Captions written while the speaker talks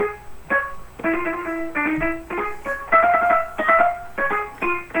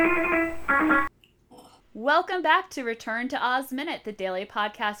Welcome back to Return to Oz Minute, the daily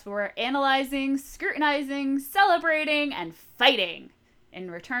podcast where we're analyzing, scrutinizing, celebrating, and fighting in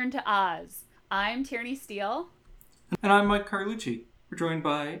Return to Oz. I'm Tierney Steele. And I'm Mike Carlucci. We're joined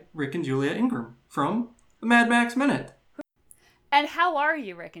by Rick and Julia Ingram from the Mad Max Minute. And how are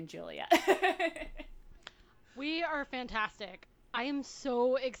you, Rick and Julia? We are fantastic. I am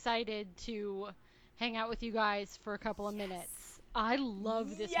so excited to hang out with you guys for a couple of minutes. I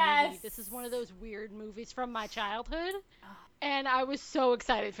love this movie. This is one of those weird movies from my childhood, and I was so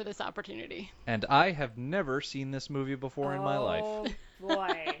excited for this opportunity. And I have never seen this movie before in my life. Oh,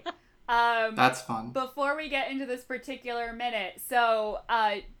 boy. That's fun. Before we get into this particular minute, so,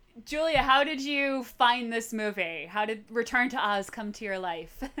 Julia, how did you find this movie? How did Return to Oz come to your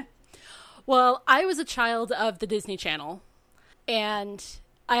life? Well, I was a child of the Disney Channel, and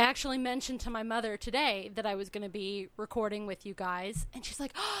I actually mentioned to my mother today that I was going to be recording with you guys, and she's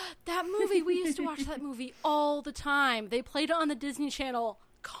like, oh, that movie, we used to watch that movie all the time. They played it on the Disney Channel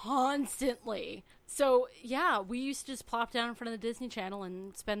constantly. So, yeah, we used to just plop down in front of the Disney Channel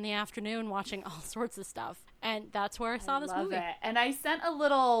and spend the afternoon watching all sorts of stuff, and that's where I saw this movie. It. And I sent a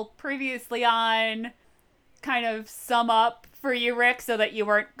little previously on kind of sum up for you, Rick, so that you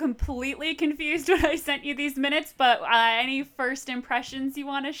weren't completely confused when I sent you these minutes, but any first impressions you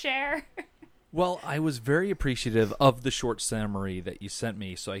want to share? Well, I was very appreciative of the short summary that you sent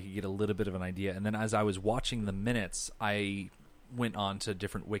me so I could get a little bit of an idea. And then as I was watching the minutes, I went on to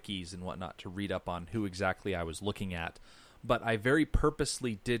different wikis and whatnot to read up on who exactly I was looking at. But I very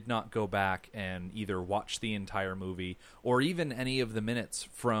purposely did not go back and either watch the entire movie or even any of the minutes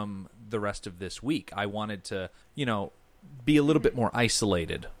from the rest of this week. I wanted to, be a little bit more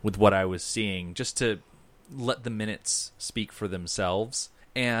isolated with what I was seeing, just to let the minutes speak for themselves.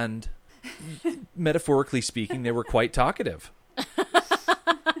 And metaphorically speaking, they were quite talkative,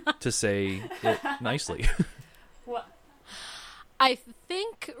 to say it nicely. What? I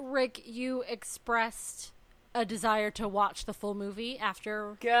think, Rick, you expressed a desire to watch the full movie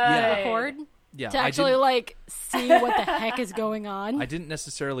after we record. Yeah, to actually, see what the heck is going on. I didn't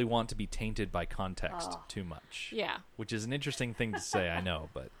necessarily want to be tainted by context too much. Yeah. Which is an interesting thing to say, I know,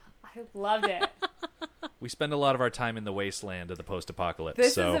 but... I loved it. We spend a lot of our time in the wasteland of the post-apocalypse.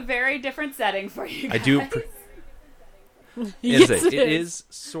 This is a very different setting for you guys. I do... Yes, it is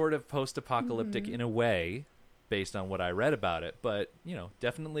sort of post-apocalyptic in a way, based on what I read about it, but,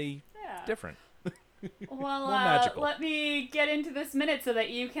 definitely different. Well, more magical. Let me get into this minute so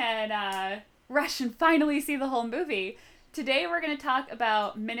that you can rush and finally see the whole movie. Today we're going to talk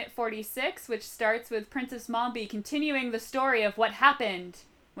about minute 46, which starts with Princess Mombi continuing the story of what happened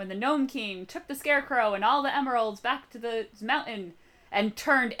when the Gnome King took the Scarecrow and all the emeralds back to the mountain and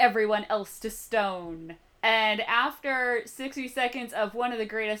turned everyone else to stone. And after 60 seconds of one of the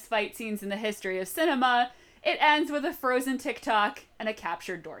greatest fight scenes in the history of cinema, it ends with a frozen TikTok and a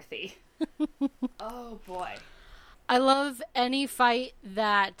captured Dorothy. Oh boy. I love any fight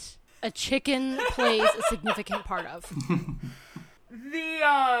that a chicken plays a significant part of.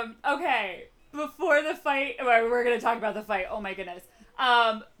 Okay, before the fight, we're going to talk about the fight, oh my goodness.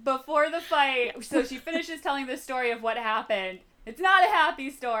 Before the fight, so she finishes telling the story of what happened. It's not a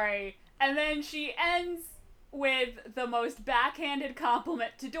happy story. And then she ends with the most backhanded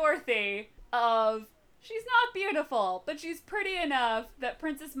compliment to Dorothy of, she's not beautiful, but she's pretty enough that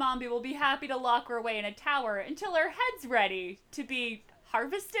Princess Mombi will be happy to lock her away in a tower until her head's ready to be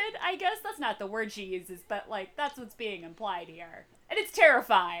harvested, I guess. That's not the word she uses, but, that's what's being implied here. And it's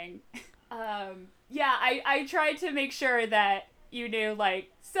terrifying. I tried to make sure that you knew,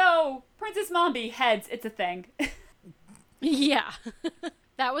 so, Princess Mombi, heads, it's a thing. Yeah.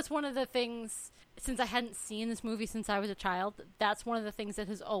 That was one of the things, since I hadn't seen this movie since I was a child, that's one of the things that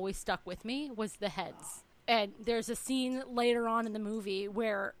has always stuck with me, was the heads. And there's a scene later on in the movie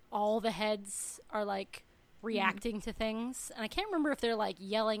where all the heads are, reacting to things. And I can't remember if they're,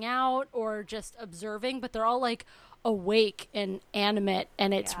 yelling out or just observing, but they're all, awake and animate,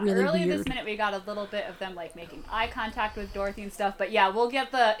 and it's really early weird. This minute we got a little bit of them, making eye contact with Dorothy and stuff. But, yeah, we'll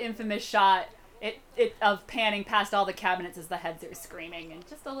get the infamous shot of panning past all the cabinets as the heads are screaming in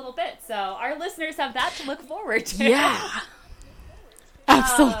just a little bit. So our listeners have that to look forward to. Yeah.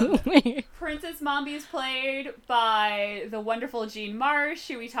 Absolutely. Princess Mombi is played by the wonderful Jean Marsh,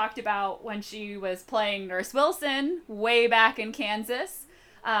 who we talked about when she was playing Nurse Wilson way back in Kansas.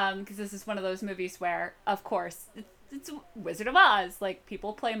 Because this is one of those movies where, of course, it's Wizard of Oz.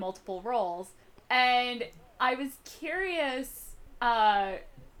 People play multiple roles. And I was curious,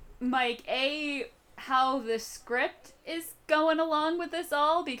 Mike, how the script is going along with this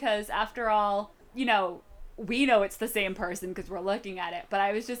all, because after all, we know it's the same person because we're looking at it, but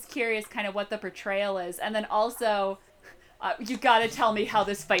I was just curious kind of what the portrayal is. And then also, you gotta tell me how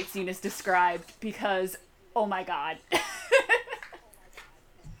this fight scene is described, because, oh my god.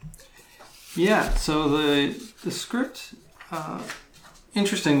 Yeah, so the script,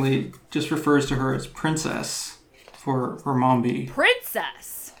 interestingly, just refers to her as Princess for Mombi.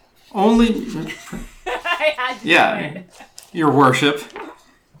 Princess! Only... I had to do Yeah, it. your worship.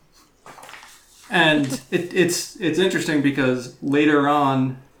 And it's interesting because later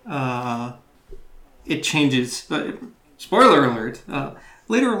on, it changes. Spoiler alert!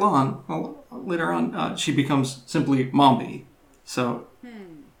 Later on, she becomes simply Mombi. So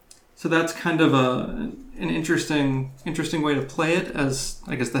that's kind of an interesting way to play it. As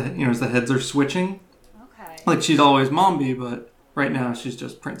I guess as the heads are switching. Okay. Like she's always Mombi, but right now she's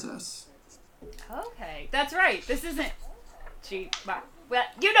just Princess. Okay. That's right. This isn't... Well,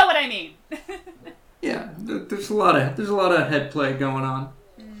 you know what I mean. Yeah, there's a lot of head play going on.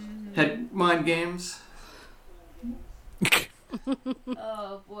 Head mind games.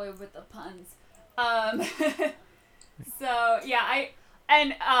 Oh boy, with the puns. So yeah,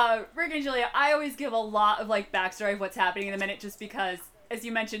 Rick and Julia, I always give a lot of backstory of what's happening in a minute, just because, as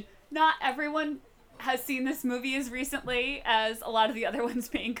you mentioned, not everyone has seen this movie as recently as a lot of the other ones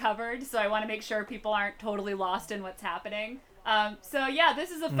being covered. So I want to make sure people aren't totally lost in what's happening. So yeah, this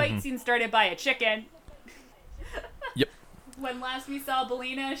is a fight scene started by a chicken. Yep. When last we saw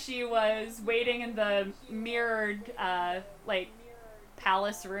Belina, she was waiting in the mirrored,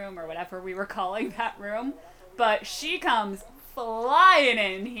 palace room or whatever we were calling that room. But she comes flying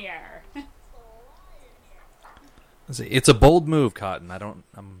in here. It's a bold move, Cotton.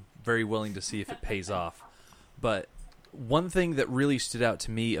 I'm very willing to see if it pays off. But one thing that really stood out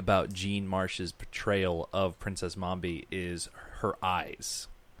to me about Jean Marsh's portrayal of Princess Mombi is her eyes.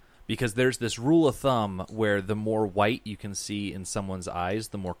 Because there's this rule of thumb where the more white you can see in someone's eyes,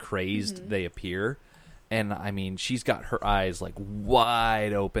 the more crazed they appear. And, I mean, she's got her eyes,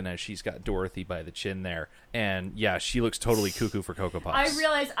 wide open as she's got Dorothy by the chin there. And, yeah, she looks totally cuckoo for Cocoa Puffs. I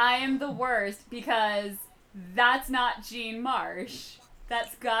realize I am the worst because that's not Jean Marsh.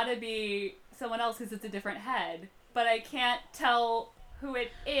 That's gotta be someone else because it's a different head. But I can't tell who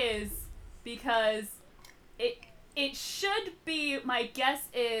it is because it should be, my guess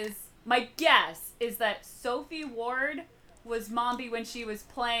is that Sophie Ward was Mombi when she was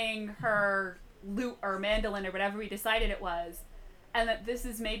playing her lute or mandolin or whatever we decided it was, and that this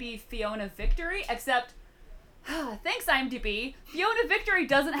is maybe Fiona Victory, except thanks IMDb, Fiona Victory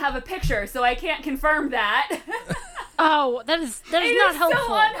doesn't have a picture, so I can't confirm that. Oh, that is not helpful.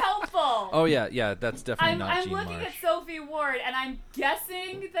 So unhelpful. Oh, yeah, that's definitely not I'm Jean looking Marsh. at Sophie Ward, and I'm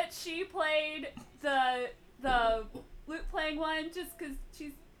guessing that she played the flute playing one just because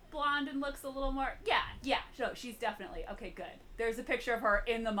she's blonde and looks a little more... Yeah, so she's definitely... Okay, good. There's a picture of her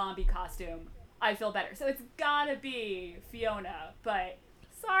in the Mombi costume. I feel better. So it's gotta be Fiona, but...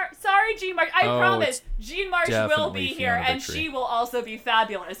 Sorry, Jean Marsh. I promise, Jean Marsh will definitely be here, Fiona and Victory. she will also be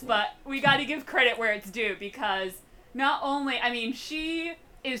fabulous, but we gotta give credit where it's due, because not only... I mean, she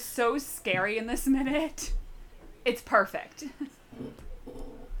is so scary in this minute. It's perfect.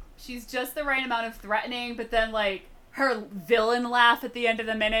 She's just the right amount of threatening, but then, her villain laugh at the end of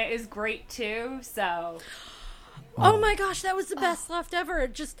the minute is great, too, so... Oh my gosh, that was the best laugh ever.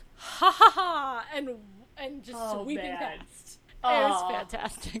 Just ha ha ha and just sweeping man. past. It was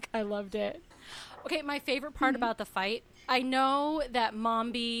fantastic. I loved it. Okay, my favorite part about the fight, I know that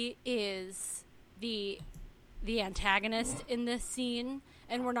Mombi is the antagonist in this scene,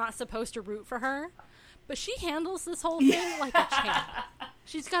 and we're not supposed to root for her, but she handles this whole thing like a champ.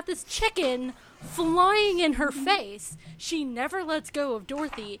 She's got this chicken flying in her face. She never lets go of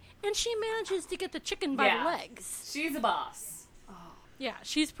Dorothy, and she manages to get the chicken by the legs. She's a boss. Yeah,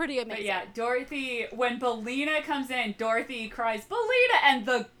 she's pretty amazing. But yeah, Dorothy, when Belina comes in, Dorothy cries, Belina! And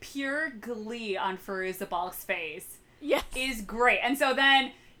the pure glee on Fairuza Balk's face is great. And so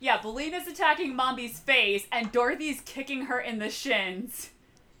then, Belina's attacking Mombi's face, and Dorothy's kicking her in the shins.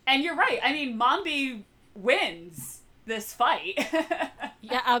 And you're right, I mean, Mombi wins this fight.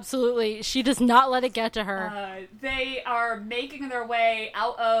 Yeah, absolutely. She does not let it get to her. They are making their way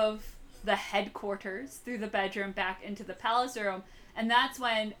out of the headquarters through the bedroom back into the palace room. And that's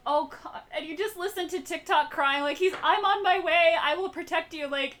when, oh God, and you just listen to TikTok crying I'm on my way, I will protect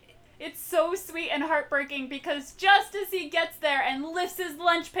you. It's so sweet and heartbreaking because just as he gets there and lifts his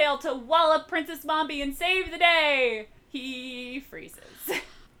lunch pail to wallop Princess Mombi and save the day, he freezes.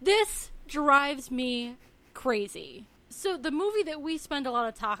 This drives me crazy So the movie that we spend a lot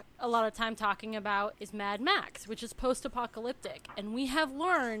of time talking about is Mad Max, which is post-apocalyptic, and we have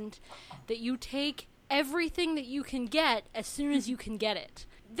learned that you take everything that you can get as soon as you can get it.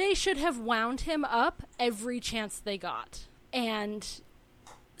 They should have wound him up every chance they got. And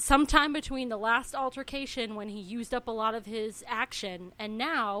sometime between the last altercation when he used up a lot of his action and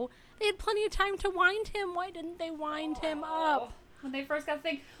now, they had plenty of time to wind him. Why didn't they wind him up? When they first got the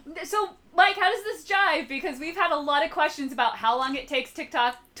thing. So, Mike, how does this jive? Because we've had a lot of questions about how long it takes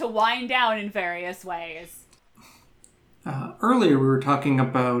TikTok to wind down in various ways. Earlier we were talking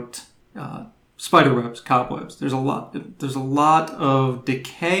about spider webs, cobwebs. There's a lot of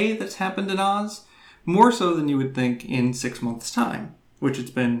decay that's happened in Oz, more so than you would think in 6 months' time, which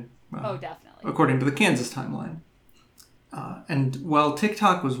it's been. Oh, definitely. According to the Kansas timeline. And while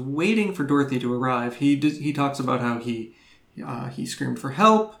TikTok was waiting for Dorothy to arrive, he talks about how he screamed for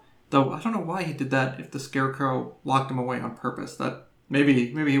help. Though I don't know why he did that. If the Scarecrow locked him away on purpose, that maybe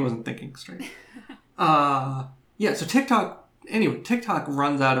he wasn't thinking straight. Yeah. So TikTok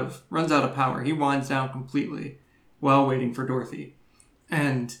runs out of power. He winds down completely while waiting for Dorothy.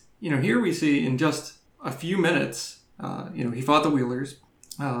 And here we see in just a few minutes, he fought the Wheelers.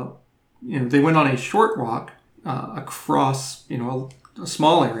 They went on a short walk across a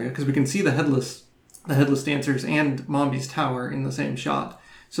small area because we can see the headless dancers and Mombi's tower in the same shot.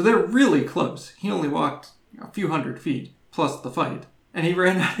 So they're really close. He only walked a few hundred feet plus the fight, and he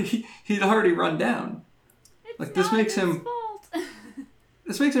ran. He'd already run down. This makes him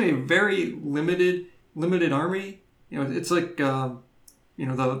a very limited army. It's like the I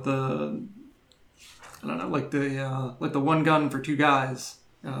don't know, like the one gun for two guys.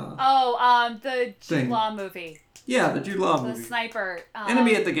 The Jude Law movie. Yeah, the Jude Law movie. The sniper.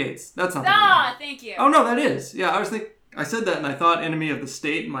 Enemy at the Gates. That's not. Thank you. Oh no, that is. Yeah, I said that and I thought Enemy of the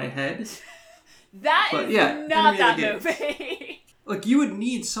State in my head. Not that movie. Like, you would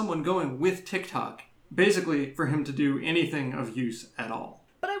need someone going with TikTok, basically, for him to do anything of use at all.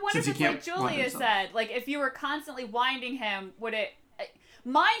 But I wonder if it's like Julia said, like, if you were constantly winding him, would it...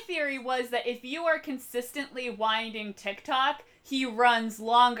 My theory was that if you are consistently winding TikTok, he runs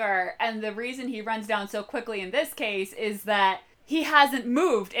longer, and the reason he runs down so quickly in this case is that he hasn't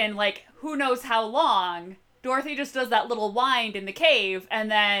moved in, like, who knows how long. Dorothy just does that little wind in the cave,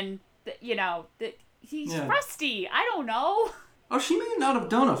 and then, he's rusty. I don't know. Oh, she may not have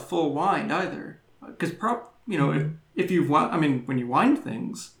done a full wind either. Because, if you when you wind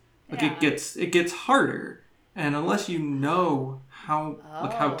things, it gets harder. And unless you know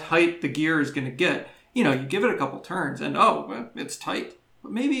how tight the gear is going to get, you give it a couple turns and, it's tight.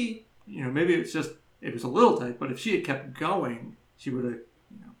 But maybe it's just, it was a little tight. But if she had kept going, she would have,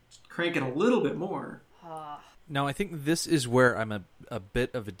 crank it a little bit more. Now, I think this is where I'm a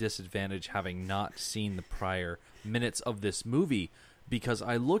bit of a disadvantage having not seen the prior minutes of this movie, because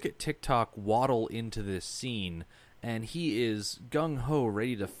I look at TikTok waddle into this scene, and he is gung-ho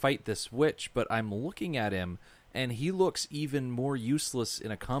ready to fight this witch, but I'm looking at him, and he looks even more useless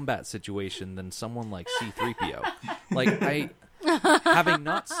in a combat situation than someone like C-3PO. Like, having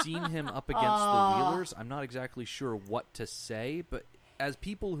not seen him up against the Wheelers, I'm not exactly sure what to say, but as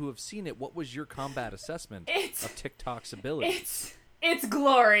people who have seen it, what was your combat assessment of TikTok's ability? It's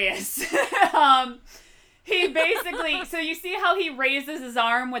glorious. He basically, so you see how he raises his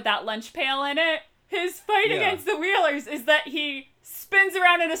arm with that lunch pail in it? His fight against the Wheelers is that he spins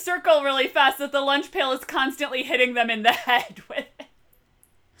around in a circle really fast that the lunch pail is constantly hitting them in the head with it.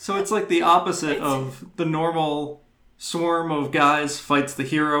 So it's like the opposite of the normal swarm of guys fights the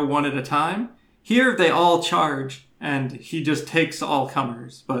hero one at a time. Here they all charge, and he just takes all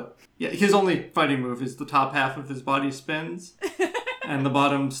comers. But yeah, his only fighting move is the top half of his body spins, and the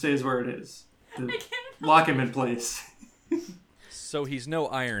bottom stays where it is. Lock him in place. So he's no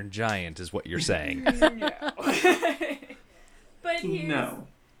Iron Giant, is what you're saying. No. But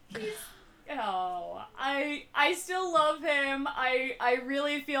I still love him. I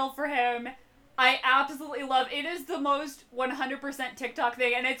really feel for him. I absolutely love it. Is the most 100% TikTok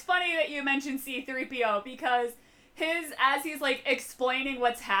thing. And it's funny that you mentioned C-3PO because as he's like explaining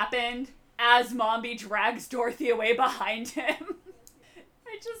what's happened as Mombi drags Dorothy away behind him.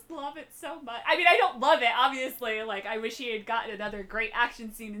 I just love it so much. I mean, I don't love it, obviously. Like, I wish he had gotten another great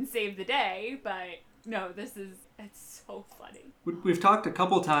action scene and saved the day, but no, it's so funny. We've talked a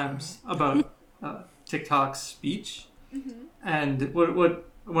couple times about TikTok's speech, and what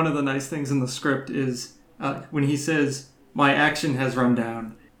one of the nice things in the script is when he says, "My action has run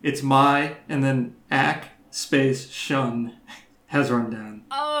down," it's my, and then ac space shun has run down.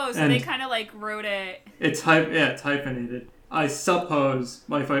 Oh, so they kind of like wrote it. It's hyphenated. I suppose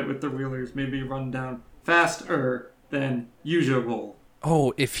my fight with the Wheelers may be run down faster, than usual.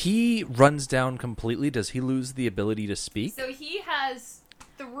 Oh, if he runs down completely, does he lose the ability to speak? So he has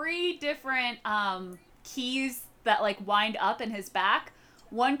 3 different keys that like wind up in his back.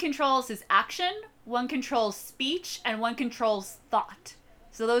 One controls his action, one controls speech, and one controls thought.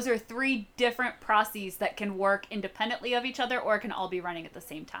 So those are 3 different processes that can work independently of each other or can all be running at the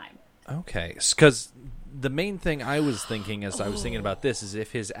same time. Okay, because the main thing I was thinking as I was thinking about this is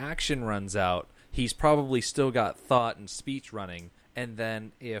if his action runs out, he's probably still got thought and speech running. And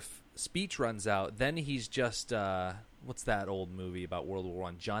then if speech runs out, then he's just, what's that old movie about World War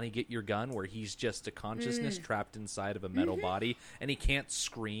I? Johnny Get Your Gun, where he's just a consciousness trapped inside of a metal body, and he can't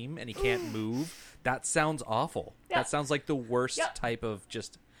scream, and he can't move. That sounds awful. Yep. That sounds like the worst Yep. type of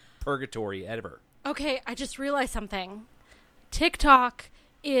just purgatory ever. Okay, I just realized something. TikTok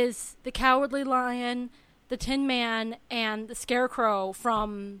is the Cowardly Lion, the Tin Man, and the Scarecrow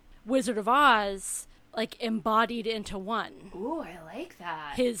from Wizard of Oz, like embodied into one. Ooh, I like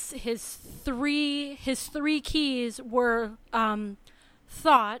that. His three keys were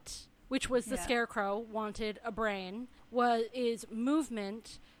thought, which was the Yeah. Scarecrow wanted a brain, is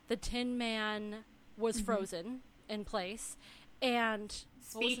movement. The Tin Man was frozen in place, and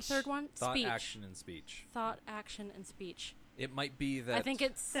what was the Speech. third one? Thought, Speech. action, and speech. Thought, action, and speech. It might be that I think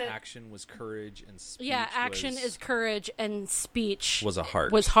it's action was courage and speech action is courage and speech was a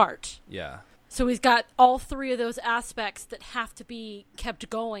heart. was heart. Yeah. So he's got all 3 of those aspects that have to be kept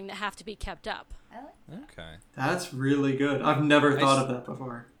going, that have to be kept up. I like Okay. That's really good. I've never thought of that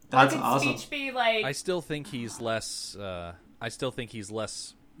before. That's could awesome. speech be like I still think he's less. I still think he's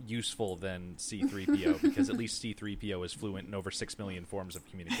less useful than C-3PO because at least C-3PO is fluent in over 6 million forms of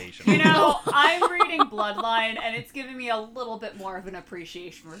communication. You know, I'm reading Bloodline, and it's giving me a little bit more of an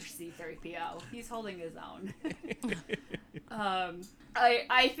appreciation for C-3PO. He's holding his own.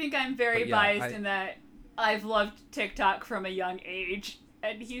 I think I'm very But yeah, biased in that I've loved TikTok from a young age,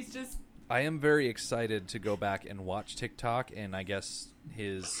 and he's just... I am very excited to go back and watch TikTok and I guess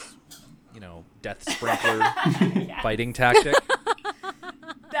his, death sprinkler fighting tactic.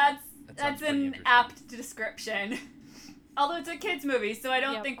 That's sounds pretty an interesting. apt description. Although it's a kid's movie, so I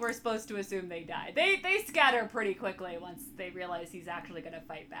don't Yep. think we're supposed to assume they die. They scatter pretty quickly once they realize he's actually going to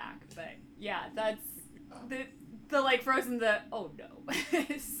fight back. But yeah, that's the like frozen oh no.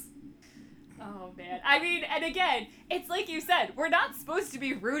 Oh man. I mean, and again, it's like you said, we're not supposed to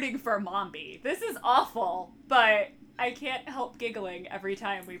be rooting for Mombi. This is awful, but I can't help giggling every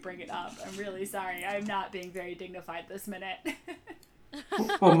time we bring it up. I'm really sorry. I'm not being very dignified this minute.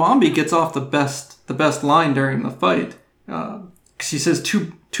 Well, Mombi gets off the best line during the fight. She says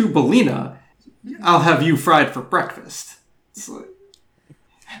to Belina, "I'll have you fried for breakfast." It's like,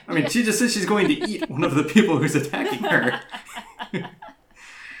 I mean, she just says she's going to eat one of the people who's attacking her.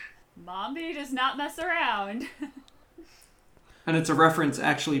 Mombi does not mess around. And it's a reference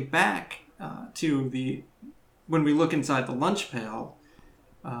actually back to when we look inside the lunch pail.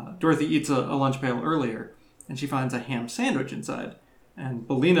 Dorothy eats a lunch pail earlier, and she finds a ham sandwich inside. And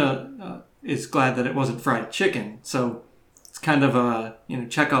Belina is glad that it wasn't fried chicken. So it's kind of a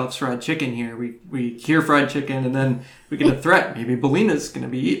Chekhov's fried chicken here. We hear fried chicken, and then we get a threat. Maybe Belina's going to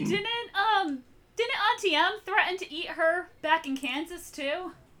be eaten. Didn't Auntie M threaten to eat her back in Kansas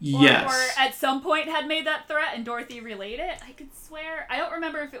too? Yes. Or at some point had made that threat and Dorothy relayed it? I could swear. I don't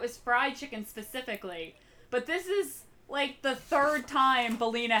remember if it was fried chicken specifically, but this is like the 3rd time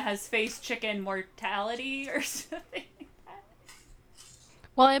Belina has faced chicken mortality or something like that.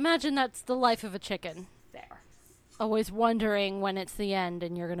 Well, I imagine that's the life of a chicken. There. Always wondering when it's the end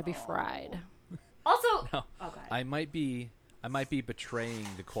and you're going to be fried. Also, No. oh god. I might be betraying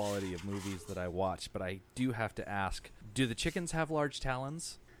the quality of movies that I watch, but I do have to ask: do the chickens have large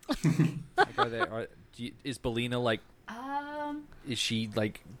talons? Like, is Belina like? Is she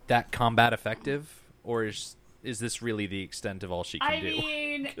like that combat effective, or is this really the extent of all she can I do?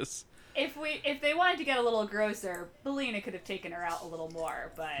 mean, 'Cause- if they wanted to get a little grosser, Belina could have taken her out a little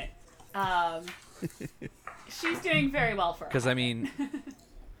more, but she's doing very well for her. Because I mean,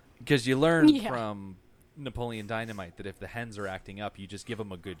 because you learn Yeah. from Napoleon Dynamite that if the hens are acting up, you just give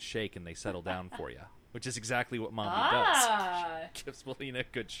them a good shake and they settle down for you, which is exactly what Mombi does. Gives Belina a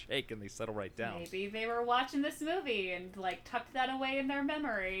good shake and they settle right down. Maybe they were watching this movie and like tucked that away in their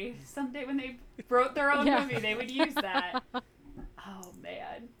memory. Someday when they wrote their own Yeah. movie, they would use that. Oh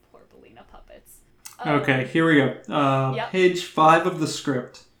man, poor Belina puppets. Okay, here we go. Yep. Page 5 of the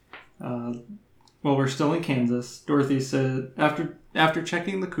script. Well, we're still in Kansas. Dorothy said, after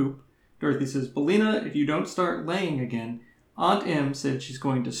checking the coop, Dorothy says, "Belina, if you don't start laying again, Aunt Em said she's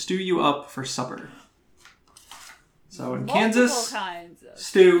going to stew you up for supper." So in Multiple Kansas, kinds of.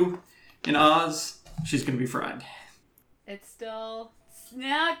 stew. In Oz, she's going to be fried. It's still it's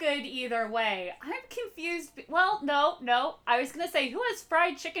not good either way. I'm confused. Well, no. I was going to say, who has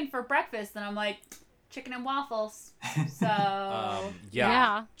fried chicken for breakfast? And I'm like, chicken and waffles. So.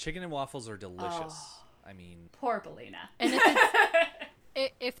 Yeah. Chicken and waffles are delicious. I mean, Poor Belina. And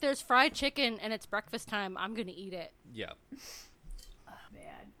if there's fried chicken and it's breakfast time, I'm gonna eat it. yeah.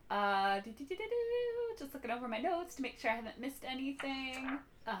 Man. Just looking over my notes to make sure I haven't missed anything.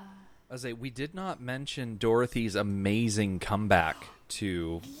 I was like, we did not mention Dorothy's amazing comeback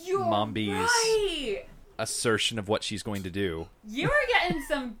to Mombi's right. assertion of what she's going to do. You are getting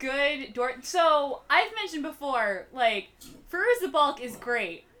some good So I've mentioned before, like, Fairuza Balk is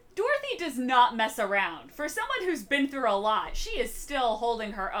great. Dorothy does not mess around. For someone who's been through a lot, she is still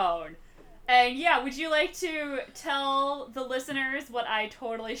holding her own. And yeah, would you like to tell the listeners what I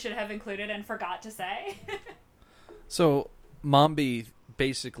totally should have included and forgot to say? So Mombi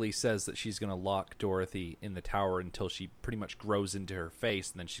basically says that she's going to lock Dorothy in the tower until she pretty much grows into her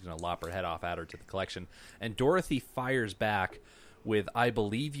face, and then she's going to lop her head off, add her to the collection. And Dorothy fires back with "I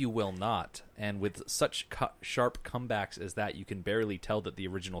believe you will not," and with such sharp comebacks as that, you can barely tell that the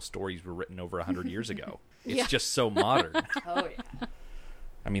original stories were written over 100 years ago. It's Yeah. just so modern. Oh, yeah.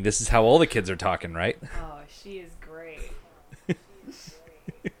 I mean, this is how all the kids are talking, right? Oh, she is great.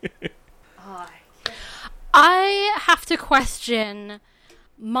 Oh, I have to question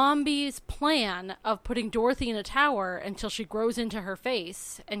Mombi's plan of putting Dorothy in a tower until she grows into her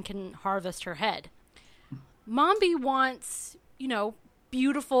face and can harvest her head. Mombi wants,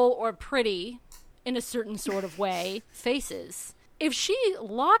 beautiful or pretty, in a certain sort of way, faces. If she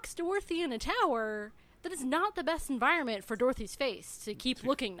locks Dorothy in a tower, that is not the best environment for Dorothy's face to keep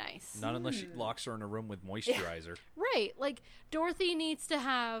looking nice. Not unless she locks her in a room with moisturizer. Right. Like, Dorothy needs to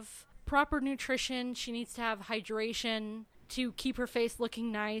have proper nutrition. She needs to have hydration to keep her face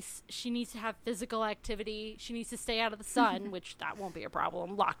looking nice. She needs to have physical activity. She needs to stay out of the sun, which that won't be a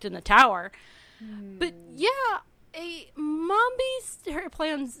problem, locked in a tower. But yeah, her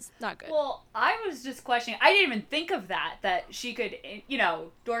plan's not good. Well, I was just questioning. I didn't even think of that she could,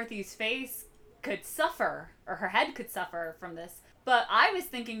 Dorothy's face could suffer, or her head could suffer from this. But I was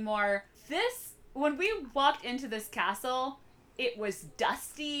thinking more, when we walked into this castle, it was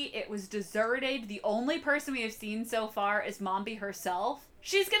dusty, it was deserted. The only person we have seen so far is Mombi herself.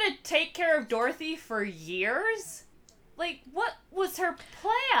 She's gonna take care of Dorothy for years? Like, what was her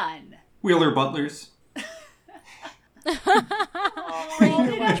plan? Wheeler Butlers. Oh,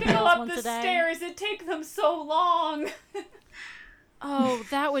 they'd have to go up once the a day. stairs. It'd take them so long. Oh,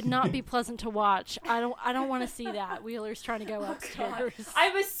 that would not be pleasant to watch. I don't want to see that. Wheeler's trying to go God. upstairs.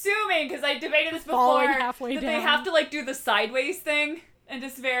 I'm assuming, because I debated this before, Falling halfway that down. they have to, do the sideways thing. And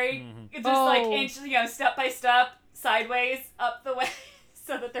just Oh. inch, step by step, sideways, up the way,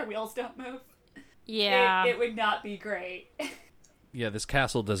 so that their wheels don't move. Yeah. It would not be great. Yeah, this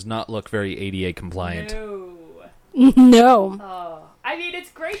castle does not look very ADA compliant. No. No. Oh. I mean,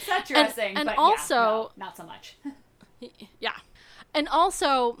 it's great set dressing, and but also- no, not so much. Yeah. And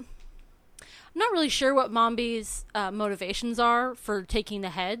also, I'm not really sure what Mombi's motivations are for taking the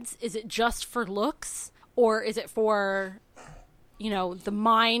heads. Is it just for looks? Or is it for, the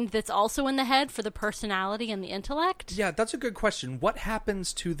mind that's also in the head, for the personality and the intellect? Yeah, that's a good question. What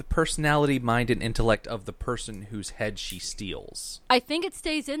happens to the personality, mind, and intellect of the person whose head she steals? I think it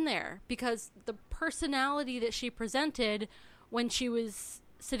stays in there because the personality that she presented when she was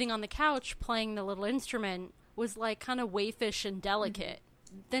sitting on the couch playing the little instrument was kind of waifish and delicate.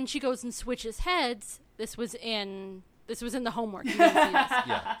 Then she goes and switches heads. This was in the homework. You didn't see this.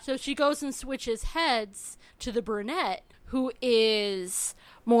 Yeah. So she goes and switches heads to the brunette, who is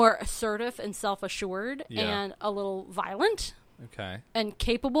more assertive and self-assured Yeah. and a little violent Okay. and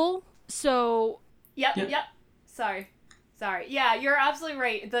capable. So Yep. Yeah. Sorry. Yeah, you're absolutely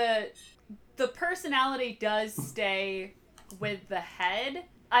right. The personality does stay with the head.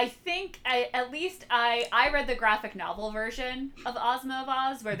 I think, I read the graphic novel version of Ozma of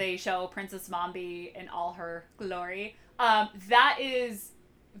Oz, where they show Princess Mombi in all her glory. That is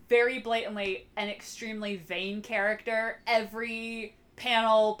very blatantly an extremely vain character. Every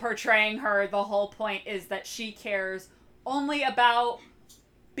panel portraying her, the whole point is that she cares only about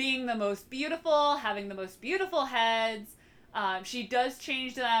being the most beautiful, having the most beautiful heads. She does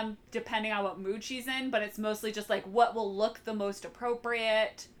change them depending on what mood she's in, but it's mostly just what will look the most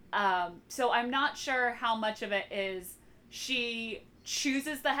appropriate. So I'm not sure how much of it is she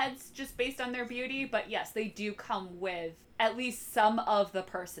chooses the heads just based on their beauty, but yes, they do come with at least some of the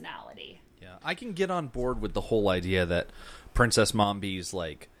personality. Yeah, I can get on board with the whole idea that Princess Mombi's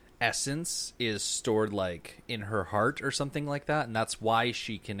essence is stored in her heart or something like that, and that's why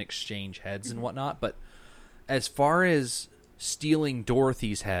she can exchange heads and whatnot. But as far as stealing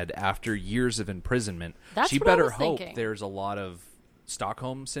Dorothy's head after years of imprisonment, That's she what I better was hope thinking. there's a lot of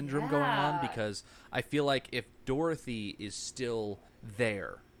Stockholm syndrome going on, Yeah. because I feel like if Dorothy is still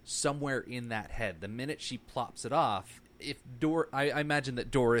there somewhere in that head, the minute she plops it off, I imagine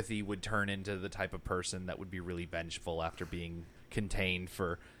that Dorothy would turn into the type of person that would be really vengeful after being contained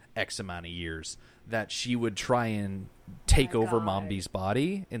for X amount of years, that she would try and take over God. Mombi's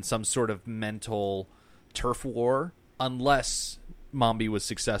body in some sort of mental turf war, unless Mombi was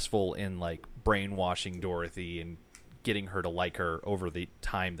successful in like brainwashing Dorothy and getting her to like her over the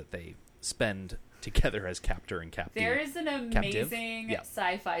time that they spend together as captor and captive. There is an Captive? amazing Yeah.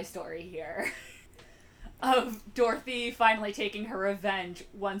 sci-fi story here of Dorothy finally taking her revenge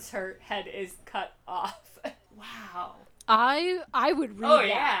once her head is cut off. Wow. I would read Oh that.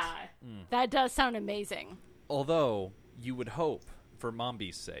 yeah. That does sound amazing. Although you would hope, for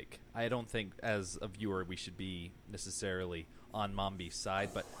Mombi's sake, I don't think as a viewer we should be necessarily on Mombi's side,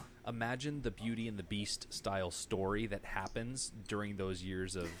 but imagine the Beauty and the Beast style story that happens during those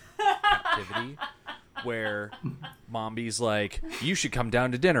years of captivity, where Mombi's like, "You should come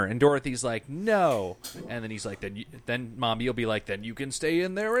down to dinner," and Dorothy's like, "No," and then he's like, "Then Mombi will be like, then you can stay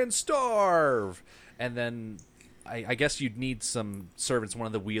in there and starve," and then. I guess you'd need some servants. One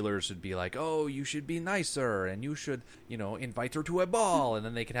of the Wheelers would be like, "Oh, you should be nicer, and you should, invite her to a ball," and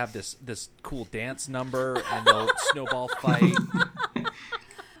then they could have this cool dance number, and they'll snowball fight,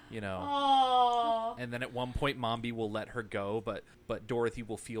 Oh. And then at one point, Mombi will let her go, but Dorothy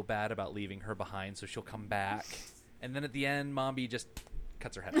will feel bad about leaving her behind, so she'll come back, and then at the end, Mombi just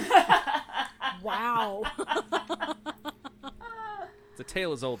cuts her head off. Wow. It's a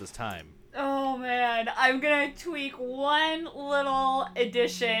tale as old as time. Oh man, I'm gonna tweak one little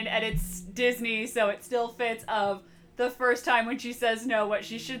addition, and it's Disney, so it still fits. Of the first time when she says no, what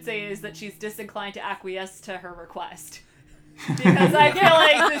she should say is that she's disinclined to acquiesce to her request. Because I feel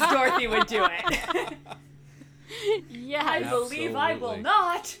like this Dorothy would do it. Yes. I believe I will Absolutely.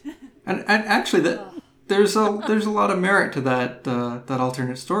 not. And actually, there's a lot of merit to that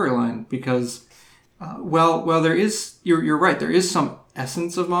alternate storyline, because well, there is, you're right, there is some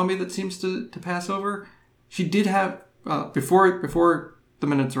essence of Mombi that seems to pass over. She did have before the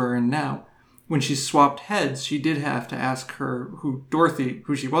minutes we're in now, when she swapped heads, she did have to ask her who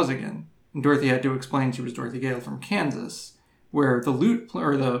she was again, and Dorothy had to explain she was Dorothy Gale from Kansas, where the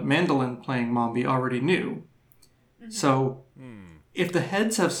or the mandolin playing Mombi already knew. So if the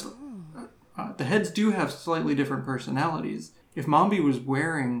heads do have slightly different personalities, if Mombi was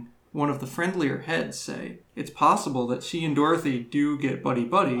wearing one of the friendlier heads, say, it's possible that she and Dorothy do get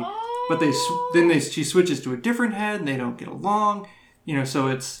buddy-buddy, but she switches to a different head and they don't get along, so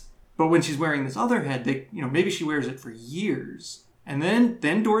it's, but when she's wearing this other head, maybe she wears it for years, and then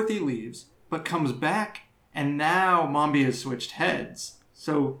Dorothy leaves, but comes back, and now Mombi has switched heads,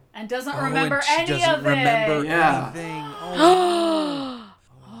 so... And doesn't remember and she any doesn't of it. remember Yeah. anything. Oh.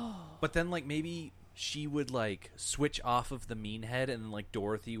 But then, maybe she would, switch off of the mean head, and then,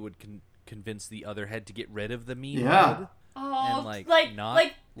 Dorothy would convince the other head to get rid of the mean head. Oh, And, like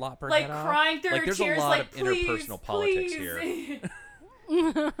not lop her like head off. crying through her There's tears, a lot like, of please, interpersonal politics please.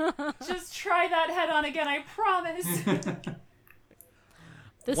 here. Just try that head on again, I promise.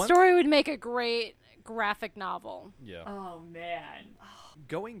 The One- story would make a great graphic novel. Yeah. Oh man.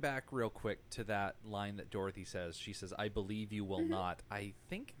 Going back real quick to that line that Dorothy says, she says, "I believe you will not." I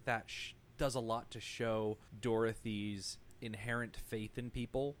think that does a lot to show Dorothy's inherent faith in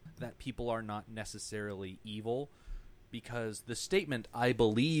people, that people are not necessarily evil, because the statement, "I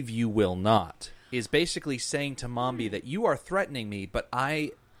believe you will not," is basically saying to Mombi that you are threatening me, but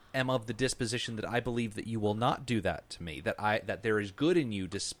I am of the disposition that I believe that you will not do that to me, that there is good in you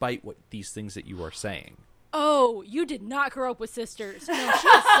despite what these things that you are saying. Oh, you did not grow up with sisters. No, she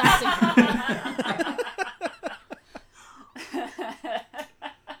was sassing her.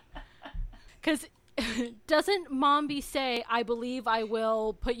 Because doesn't Mombi say, "I believe I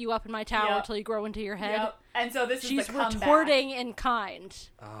will put you up in my tower Yep. till you grow into your head"? Yep. And so this She's is the comeback. retorting in kind.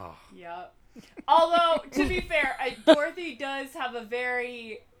 Oh. Yep. Although, to be fair, Dorothy does have a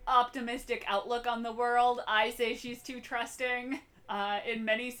very optimistic outlook on the world. I say she's too trusting in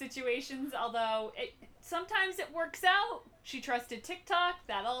many situations, although sometimes it works out. She trusted TikTok.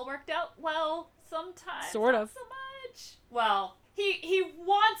 That all worked out well. Sometimes Sort not of. so much. Well, he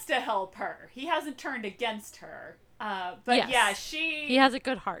wants to help her. He hasn't turned against her. But Yes. yeah, He has a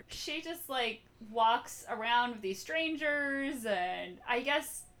good heart. she just walks around with these strangers, and I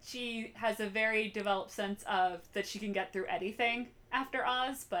guess she has a very developed sense of that she can get through anything after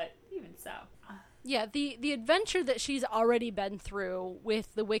Oz, but even so. Yeah, the adventure that she's already been through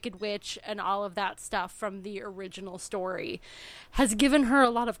with the Wicked Witch and all of that stuff from the original story has given her a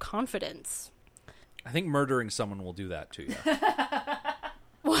lot of confidence. I think murdering someone will do that to you.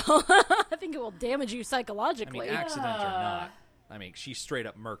 Well, I think it will damage you I psychologically. mean, accident or not. I mean, she straight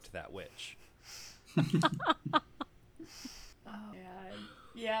up murked that witch.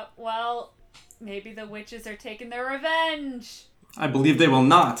 Yeah, well, maybe the witches are taking their revenge. I believe they will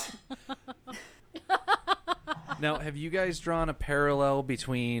not. Now, have you guys drawn a parallel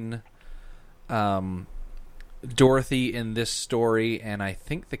between Dorothy in this story and I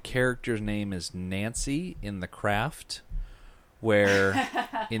think the character's name is Nancy in The Craft? Where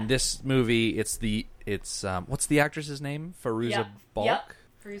in this movie it's what's the actress's name? Fairuza Balk? Yep.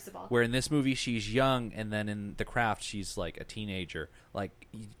 Fairuza Balk. Where in this movie she's young, and then in The Craft she's like a teenager. Like,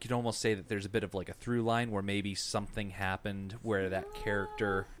 you could almost say that there's a bit of like a through line where maybe something happened where that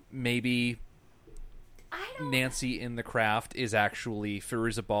character, maybe Nancy in The Craft is actually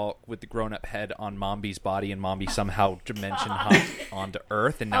Fairuza Balk with the grown-up head on Mombi's body, and Mombi somehow dimension hopped onto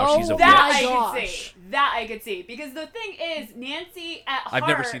Earth, and now she's a that witch. I could see. That I could see. Because the thing is, Nancy at heart I've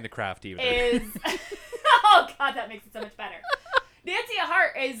never seen The Craft either. is... Oh, God, that makes it so much better. Nancy at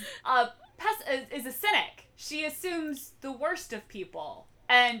heart is a cynic. She assumes the worst of people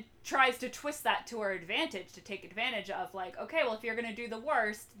and tries to twist that to her advantage, to take advantage of, like, okay, well, if you're going to do the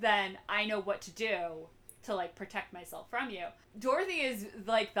worst, then I know what to do to, like, protect myself from you. Dorothy is,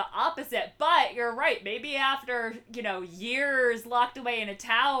 like, the opposite, but you're right. Maybe after, years locked away in a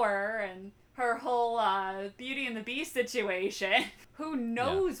tower and her whole Beauty and the Beast situation, who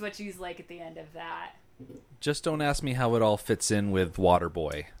knows what she's like at the end of that. Just don't ask me how it all fits in with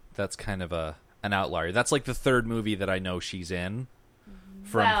Waterboy. That's kind of an outlier. That's like the third movie that I know she's in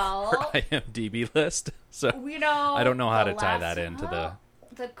from her IMDb list. So I don't know how to tie that into the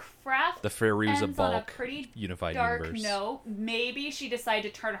Craft. The Fairuza ends on a Balk pretty unified dark universe. note. Maybe she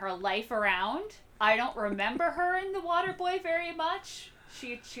decided to turn her life around. I don't remember her in the Waterboy very much.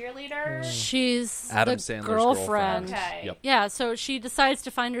 She a cheerleader. She's Adam the Sandler's girlfriend. Okay. Yep. Yeah, so she decides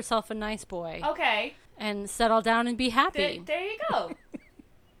to find herself a nice boy Okay. and settle down and be happy. There you go.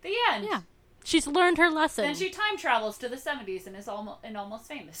 The end. Yeah. She's learned her lesson. Then she time travels to the 70s and is almost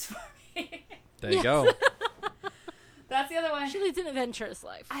famous for me. There you go. That's the other one. She leads an adventurous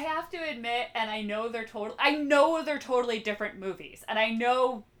life. I have to admit, and I know they're totally different movies, and I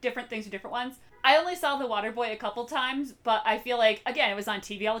know different things are different ones. I only saw The Waterboy a couple times, but I feel like, again, it was on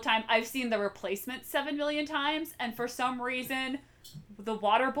TV all the time. I've seen The Replacements 7 million times, and for some reason, The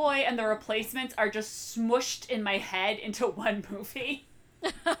Waterboy and The Replacements are just smushed in my head into one movie.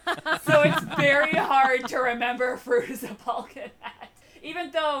 So it's very hard to remember Fairuza Balk in that.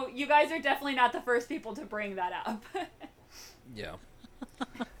 Even though you guys are definitely not the first people to bring that up. Yeah.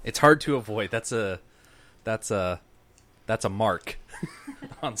 It's hard to avoid. That's a mark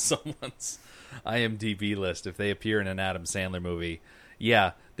on someone's IMDb list if they appear in an Adam Sandler movie.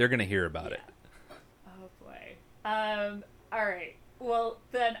 Yeah, they're going to hear about it. Oh boy. All right. Well,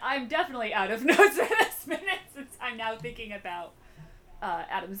 then I'm definitely out of notes for this minute since I'm now thinking about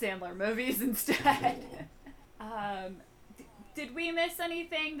Adam Sandler movies instead. Did we miss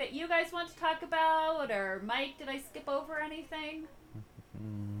anything that you guys want to talk about? Or Mike, did I skip over anything?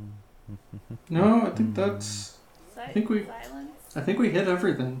 No, I think that's... Silence? I think we hit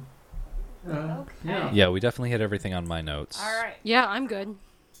everything. Okay. Yeah, we definitely hit everything on my notes. All right. Yeah, I'm good.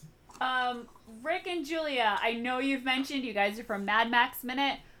 Rick and Julia, I know you've mentioned you guys are from Mad Max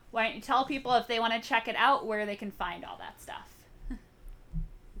Minute. Why don't you tell people if they want to check it out, where they can find all that stuff?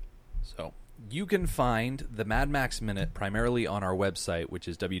 So, you can find the Mad Max Minute primarily on our website, which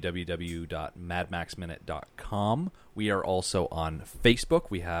is www.madmaxminute.com. We are also on Facebook.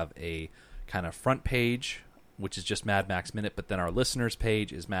 We have a kind of front page, which is just Mad Max Minute, but then our listeners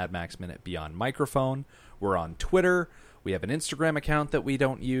page is Mad Max Minute Beyond Microphone. We're on Twitter. We have an Instagram account that we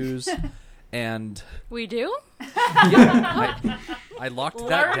don't use. And We do? yeah, I locked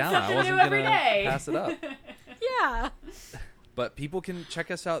that Learn down. something I wasn't new every going to day. pass it up. Yeah. But people can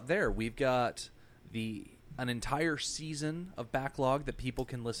check us out there. We've got an entire season of backlog that people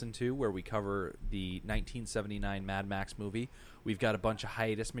can listen to where we cover the 1979 Mad Max movie. We've got a bunch of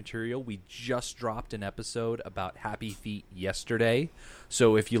hiatus material. We just dropped an episode about Happy Feet yesterday.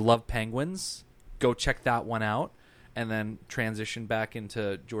 So if you love penguins, go check that one out and then transition back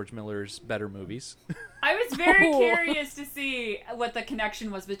into George Miller's better movies. I was very curious to see what the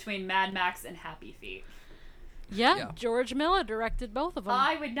connection was between Mad Max and Happy Feet. Yeah, George Miller directed both of them.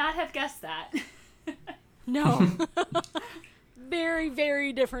 I would not have guessed that. No. Very,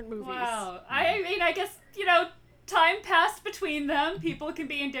 very different movies. Wow. I mean, I guess, time passed between them. People can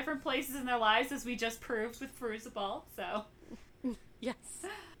be in different places in their lives, as we just proved with Fruitable. So, Yes.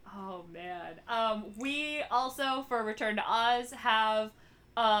 oh man. We also, for Return to Oz, have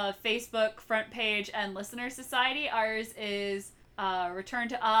a Facebook front page and listener society. Ours is Return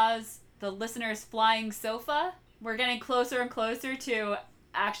to Oz, the listener's flying sofa. We're getting closer and closer to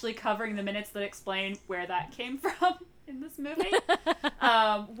actually covering the minutes that explain where that came from in this movie.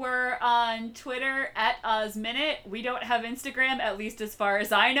 We're on Twitter at OzMinute. We don't have Instagram, at least as far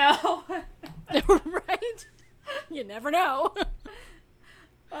as I know. Right? You never know.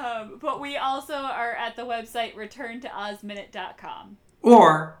 But we also are at the website returntoozminute.com.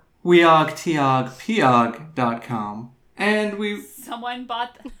 Or weogtiogpiog.com. And we Someone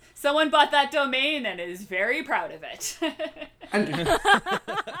bought that domain and is very proud of it.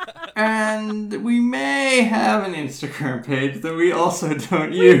 and we may have an Instagram page that we also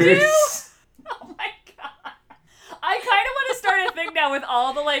don't use. Oh my god. I kind of want to start a thing now with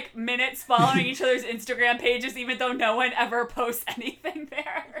all the minutes following each other's Instagram pages, even though no one ever posts anything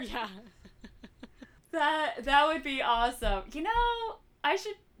there. Yeah. That would be awesome.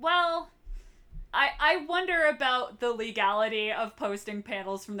 I wonder about the legality of posting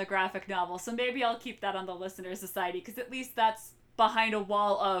panels from the graphic novel, so maybe I'll keep that on the Listener Society, because at least that's behind a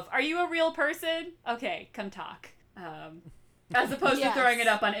wall of, are you a real person? Okay, come talk. As opposed to throwing it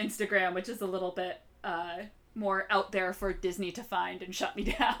up on Instagram, which is a little bit more out there for Disney to find and shut me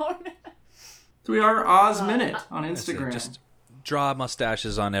down. So we are OzMinute on Instagram. Just draw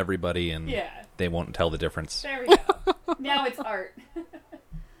mustaches on everybody and they won't tell the difference. There we go. Now it's art.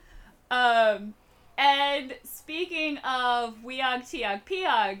 And speaking of Weog, Tiog,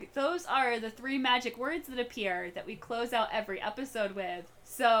 Piog, those are the 3 magic words that appear that we close out every episode with.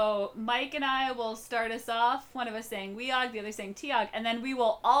 So Mike and I will start us off, one of us saying Weog, the other saying Tiog, and then we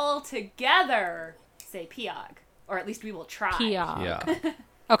will all together say Piog. Or at least we will try. Piog. Yeah.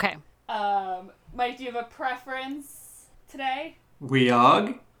 Okay. Mike, do you have a preference today?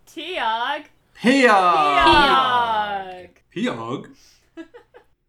 Weog. Tiog. Piog. Piog. Piog.